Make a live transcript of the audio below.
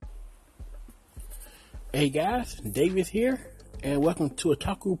Hey guys, Davis here, and welcome to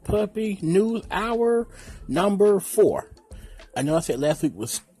Otaku Puppy News Hour number 4. I know I said last week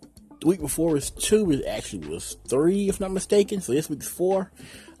was, the week before was 2, but it actually was 3 if not mistaken, so this week's 4.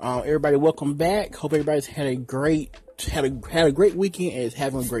 Everybody welcome back. Hope everybody's had a great weekend and is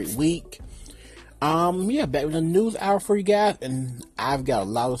having a great week. Back with a news hour for you guys, and I've got a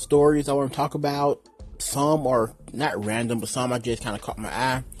lot of stories I want to talk about. Some are not random, but some I just kind of caught my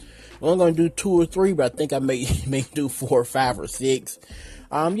eye. I'm only going to do 2 or 3, but I think I may do 4 or 5 or 6.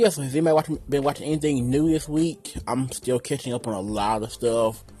 So has anybody been watching anything new this week? I'm still catching up on a lot of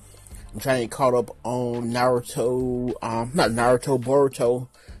stuff. I'm trying to get caught up on Naruto, Boruto, so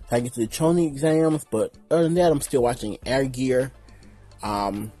I can get to the Chunin exams, but other than that, I'm still watching Air Gear,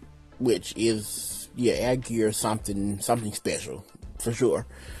 which is, Air Gear something special, for sure.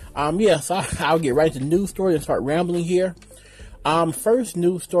 So I'll get right to the news story and start rambling here. First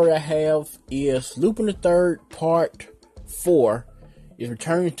news story I have is Lupin the Third Part 4 is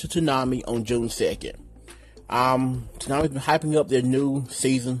returning to Toonami on June 2nd. Toonami's been hyping up their new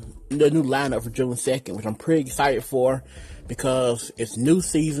season, their new lineup for June 2nd, which I'm pretty excited for because it's a new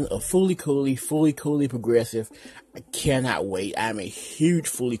season of Fooly Cooly Progressive. I cannot wait. I'm a huge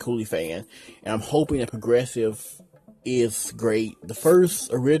Fooly Cooly fan, and I'm hoping that Progressive is great. The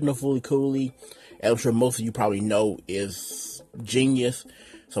first original Fooly Cooly, I'm sure most of you probably know, is genius.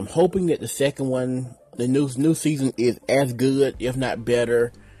 So I'm hoping that the second one, the new season, is as good, if not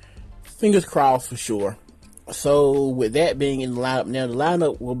better. Fingers crossed for sure. So with that being in the lineup, now the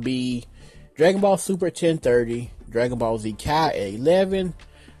lineup will be Dragon Ball Super at 10:30, Dragon Ball Z Kai at 11,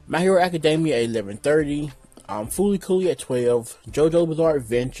 My Hero Academia at 11:30, Fooly Cooly at 12, JoJo Bizarre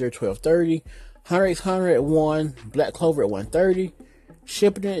Adventure 12:30, Hunter x Hunter at 1, Black Clover at 1:30,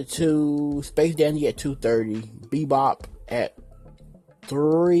 Shippuden at 2, Space Dandy at 2:30, Bebop at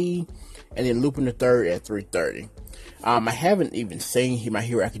 3, and then Lupin the Third at 3:30. I haven't even seen My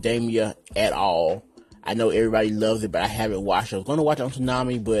Hero Academia at all. I know everybody loves it, but I haven't watched it. I was going to watch it on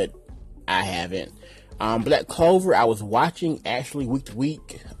Toonami, but I haven't. Black Clover, I was watching actually week to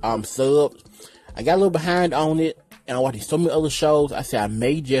week, subbed. I got a little behind on it, and I'm watching so many other shows. I said I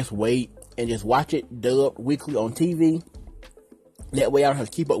may just wait and just watch it dubbed weekly on TV. That way I don't have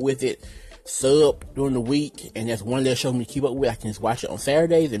to keep up with it sub during the week, and that's one less show me to keep up with. I can just watch it on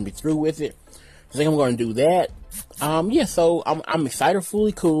Saturdays and be through with it. I think I'm going to do that. So I'm excited for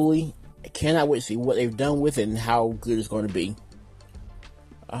Fooly Cooly. I cannot wait to see what they've done with it and how good it's going to be.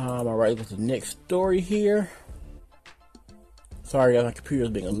 Alright, let's go to the next story here. Sorry, my computer's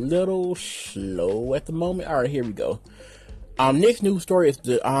being a little slow at the moment. Alright, here we go. Next news story is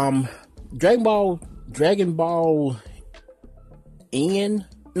the Dragon Ball N.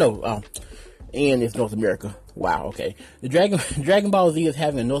 No, N is North America. Wow, okay. The Dragon Ball Z is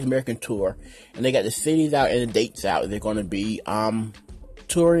having a North American tour, and they got the cities out and the dates out they're going to be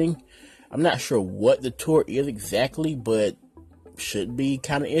touring. I'm not sure what the tour is exactly, but should be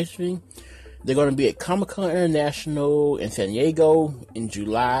kind of interesting. They're going to be at Comic-Con International in San Diego in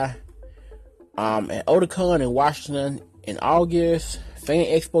July, at Otakon in Washington in August, Fan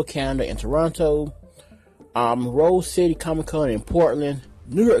Expo Canada in Toronto, Rose City Comic-Con in Portland,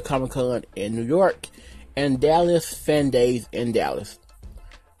 New York Comic-Con in New York, and Dallas Fan Days in Dallas.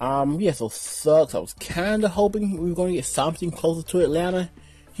 So sucks. I was kind of hoping we were going to get something closer to Atlanta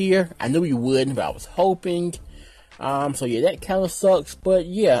here. I knew we wouldn't, but I was hoping. That kind of sucks. But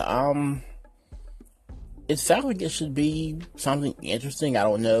it sounds like it should be something interesting. I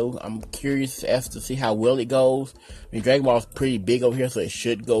don't know. I'm curious as to see how well it goes. I mean, Dragon Ball is pretty big over here, so it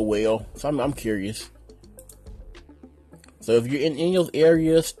should go well. So I'm curious. So if you're in any of those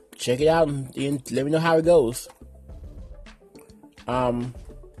areas, check it out and let me know how it goes.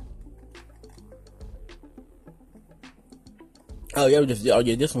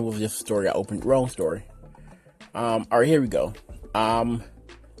 This one was just a story I opened. Wrong story. Alright, here we go.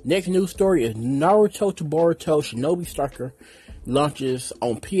 Next news story is Naruto to Boruto Shinobi Striker launches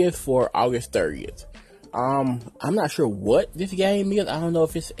on PS4 August 30th. I'm not sure what this game is. I don't know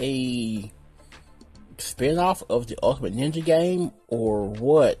if it's a spin-off of the Ultimate Ninja game or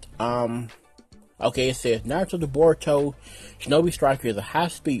what. It says Naruto to Boruto Shinobi Striker is a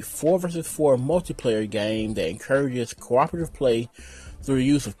high-speed 4 vs 4 multiplayer game that encourages cooperative play through the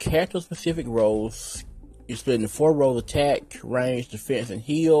use of character-specific roles. You split into 4 roles: attack, range, defense, and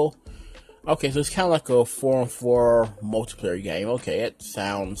heal. Okay, so it's kind of like a 4-on-4 multiplayer game. Okay, that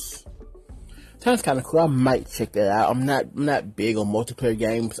sounds kind of cool. I might check that out. I'm not big on multiplayer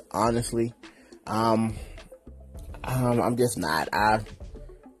games, honestly. I'm just not. I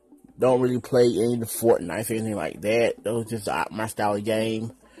don't really play any of the Fortnite or anything like that. Those just my style of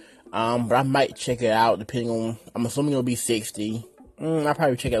game. But I might check it out depending on, I'm assuming it'll be 60. I'll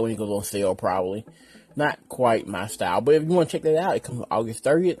probably check it out when it goes on sale, probably. Not quite my style, but if you want to check that out, it comes August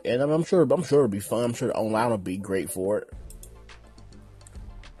 30th, and I'm sure it'll be fun. I'm sure the online will be great for it.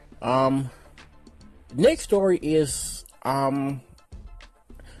 Next story is, a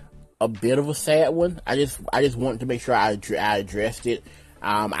bit of a sad one. I just wanted to make sure I addressed it.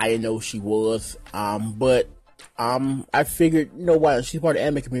 I didn't know she was, but I figured, you know what, she's part of the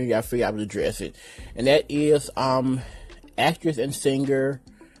anime community, I figured I would address it. And that is, actress and singer,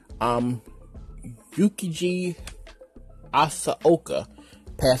 Yukiji Asaoka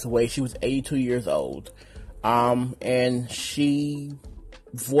passed away. She was 82 years old. And she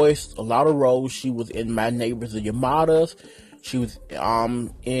voiced a lot of roles. She was in My Neighbors the Yamadas. She was,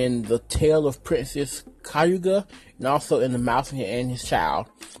 in The Tale of Princess Kaguya, and also in The Mouse and His Child.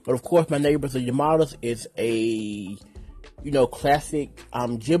 But of course, My Neighbors the Yamadas is a, classic,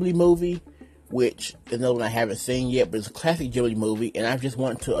 Ghibli movie, which is another one I haven't seen yet, but it's a classic Ghibli movie, and I just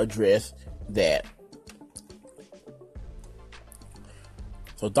want to address that.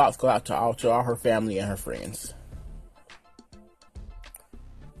 So thoughts go out to all her family and her friends.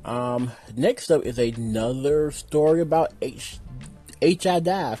 Next up is another story about H.I.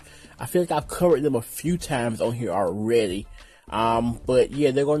 Dive. I feel like I've covered them a few times on here already. But yeah,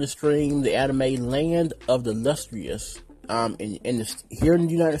 they're going to stream the anime Land of the Lustrous here in the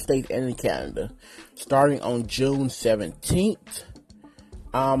United States and in Canada, starting on June 17th.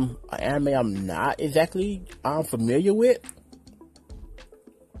 An anime I'm not exactly familiar with.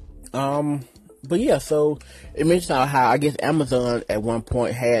 But yeah, so it mentions how I guess Amazon at one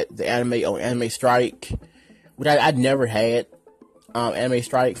point had the anime on Anime Strike, which I'd never had Anime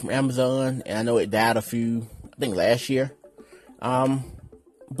Strike from Amazon, and I know it died I think last year.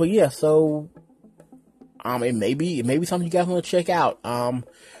 But yeah, so it may be something you guys want to check out.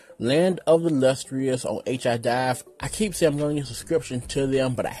 Land of the Lustrous on H.I. Dive. I keep saying I'm going to get a subscription to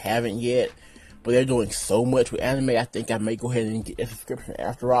them, but I haven't yet. But they're doing so much with anime, I think I may go ahead and get a subscription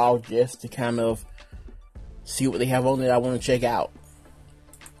after all, just to kind of see what they have on there I want to check out.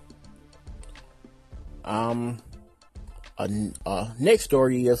 Next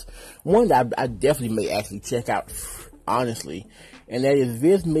story is one that I definitely may actually check out, honestly. And that is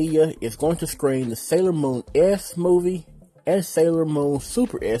Viz Media is going to screen the Sailor Moon S movie and Sailor Moon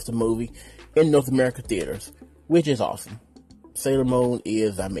Super S, the movie, in North America theaters, which is awesome. Sailor Moon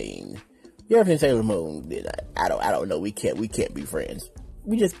is, you ever seen Sailor Moon? I don't know. We can't be friends.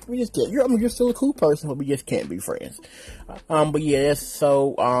 We just can't. You're still a cool person, but we just can't be friends. But yeah,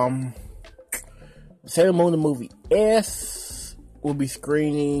 so Sailor Moon the movie S will be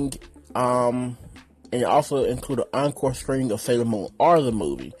screening, and also include an encore screening of Sailor Moon R the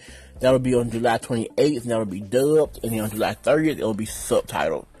movie. That will be on July 28th, and that will be dubbed, and then on July 30th it will be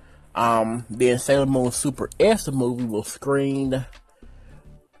subtitled. Then Sailor Moon Super S the movie will screen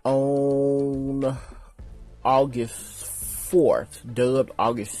on August 4th, dubbed,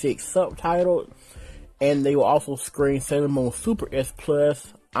 August 6th, subtitled, and they will also screen Sailor Moon Super S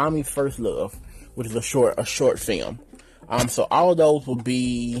Plus, Ami's First Love, which is a short film. So all of those will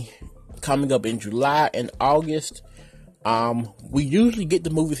be coming up in July and August. We usually get the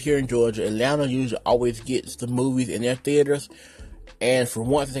movies here in Georgia. Atlanta usually always gets the movies in their theaters. And for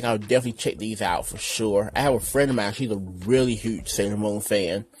once, I think I'll definitely check these out for sure. I have a friend of mine, she's a really huge Sailor Moon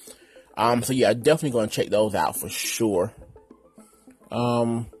fan. So yeah, I'm definitely going to check those out for sure. It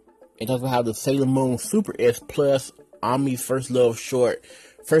talks about how the Sailor Moon Super S Plus Ami's First Love short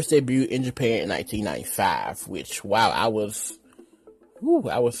first debuted in Japan in 1995, which, wow, I was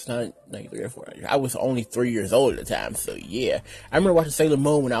not 3 or 4. I was only 3 years old at the time, so yeah. I remember watching Sailor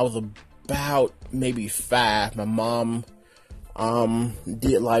Moon when I was about maybe 5. My mom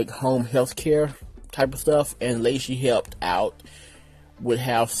did like home health care type of stuff, and Lacey helped out, would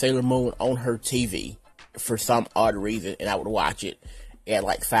have Sailor Moon on her TV for some odd reason, and I would watch it at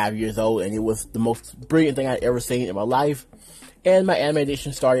like 5 years old, and it was the most brilliant thing I'd ever seen in my life. And my anime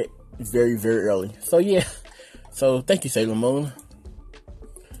addiction started very, very early. So yeah, so thank you, Sailor Moon.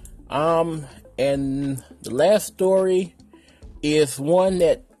 And the last story is one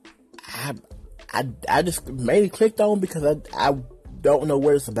that I just mainly clicked on because I don't know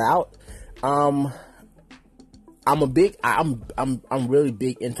what it's about. I'm really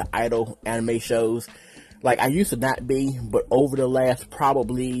big into idol anime shows. Like, I used to not be, but over the last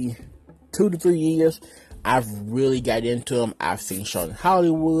probably 2 to 3 years, I've really got into them. I've seen Shawn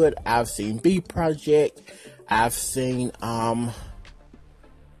Hollywood, I've seen B Project, I've seen I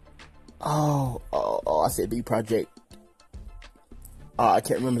said B Project. I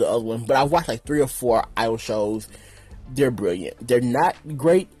can't remember the other one, but I've watched like 3 or 4 idol shows they're brilliant. They're not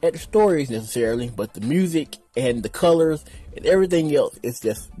great at the stories necessarily, but the music and the colors and everything else is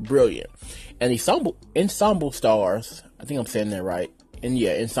just brilliant. And Ensemble Stars, I think I'm saying that right. And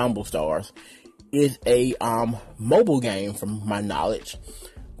yeah, Ensemble Stars is a mobile game from my knowledge,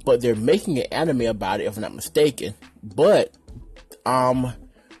 but they're making an anime about it if I'm not mistaken. But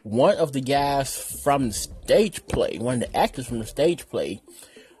one of the guys from the stage play, one of the actors from the stage play,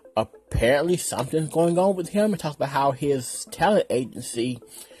 apparently something's going on with him. He talks about how his talent agency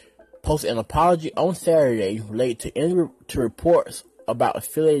posted an apology on Saturday related to reports about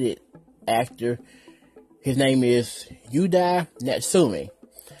affiliated actor. His name is Yudai Natsume.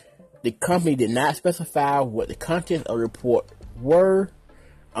 The company did not specify what the contents of the report were,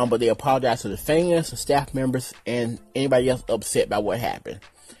 but they apologized to the fans, the staff members, and anybody else upset by what happened.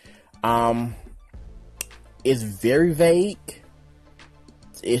 It's very vague.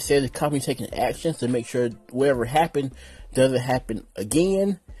 It says the company's taking actions to make sure whatever happened doesn't happen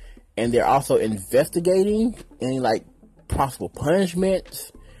again, and they're also investigating any like possible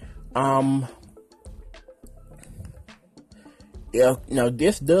punishments. Now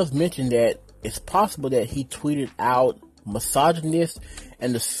this does mention that it's possible that he tweeted out misogynist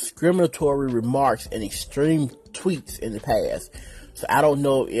and discriminatory remarks and extreme tweets in the past. So I don't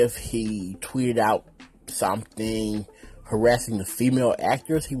know if he tweeted out something harassing the female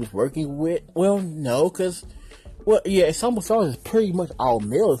actors he was working with. Well, no, because Ensemble Stars is pretty much all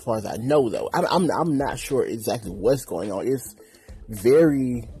male as far as I know, though. I'm not sure exactly what's going on. It's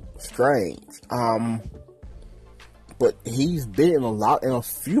very strange. But he's been in a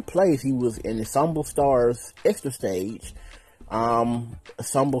few plays. He was in Ensemble Stars Extra Stage,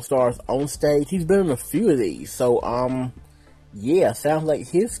 Ensemble Stars On Stage. He's been in a few of these. So, yeah, sounds like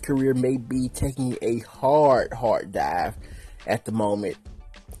his career may be taking a hard dive at the moment.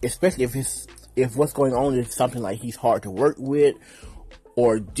 Especially if what's going on is something like he's hard to work with,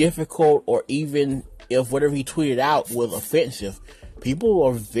 or difficult, or even if whatever he tweeted out was offensive. People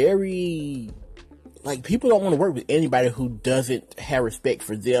are people don't want to work with anybody who doesn't have respect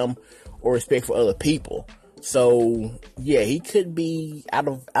for them or respect for other people. So yeah, he could be out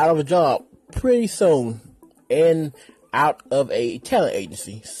of a job pretty soon and out of a talent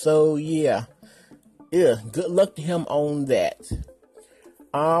agency. So yeah, good luck to him on that.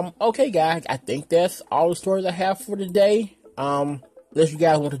 Okay guys, I think that's all the stories I have for today. Unless you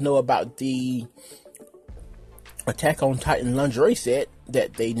guys want to know about the Attack on Titan lingerie set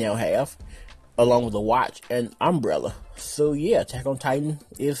that they now have, along with a watch and umbrella. So yeah, Attack on Titan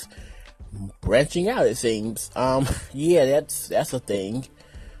is branching out, it seems. Yeah, that's a thing.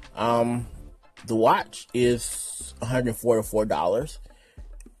 The watch is $144.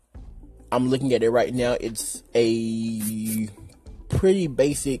 I'm looking at it right now. It's a pretty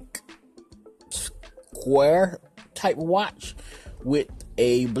basic square type watch with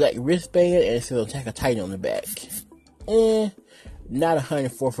a black wristband, and it says Attack on Titan on the back. Not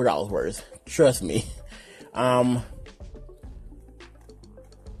 $144 worth. Trust me.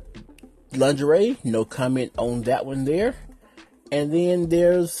 Lingerie, no comment on that one there. And then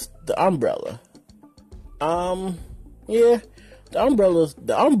there's the umbrella. Yeah, the umbrella's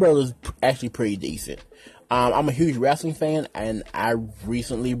actually pretty decent. I'm a huge wrestling fan, and I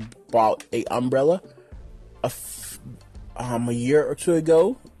recently bought a umbrella a year or two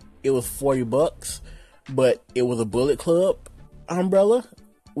ago. It was $40, but it was a Bullet Club umbrella,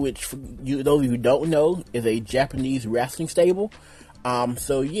 which for you, those of you who don't know, is a Japanese wrestling stable.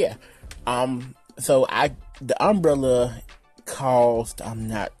 So yeah, the umbrella cost, I'm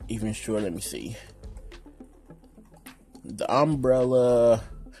not even sure, let me see. The umbrella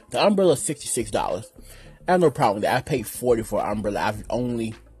is $66. I have no problem with that. I paid $40 for an umbrella I've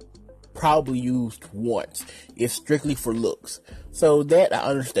only probably used once. It's strictly for looks. So that I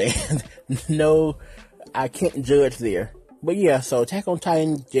understand. No, I can't judge there. But yeah, so Attack on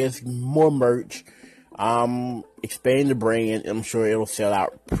Titan, just more merch. Expanding the brand. I'm sure it'll sell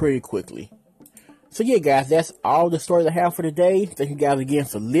out pretty quickly. So yeah, guys, that's all the stories I have for today. Thank you guys again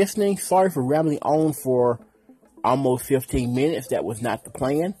for listening. Sorry for rambling on for almost 15 minutes. That was not the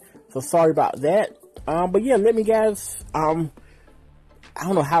plan. So sorry about that. But yeah, let me guys, I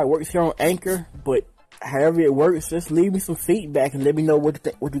don't know how it works here on Anchor, but however it works, just leave me some feedback and let me know what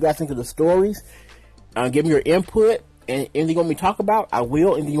you guys think of the stories. Give me your input, and anything you want me to talk about, I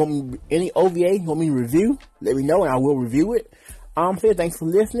will. Any OVA you want me to review, let me know and I will review it. So yeah, thanks for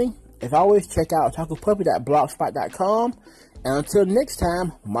listening. As always, check out otakupuppy.blogspot.com. And until next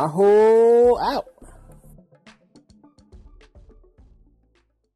time, Maho out.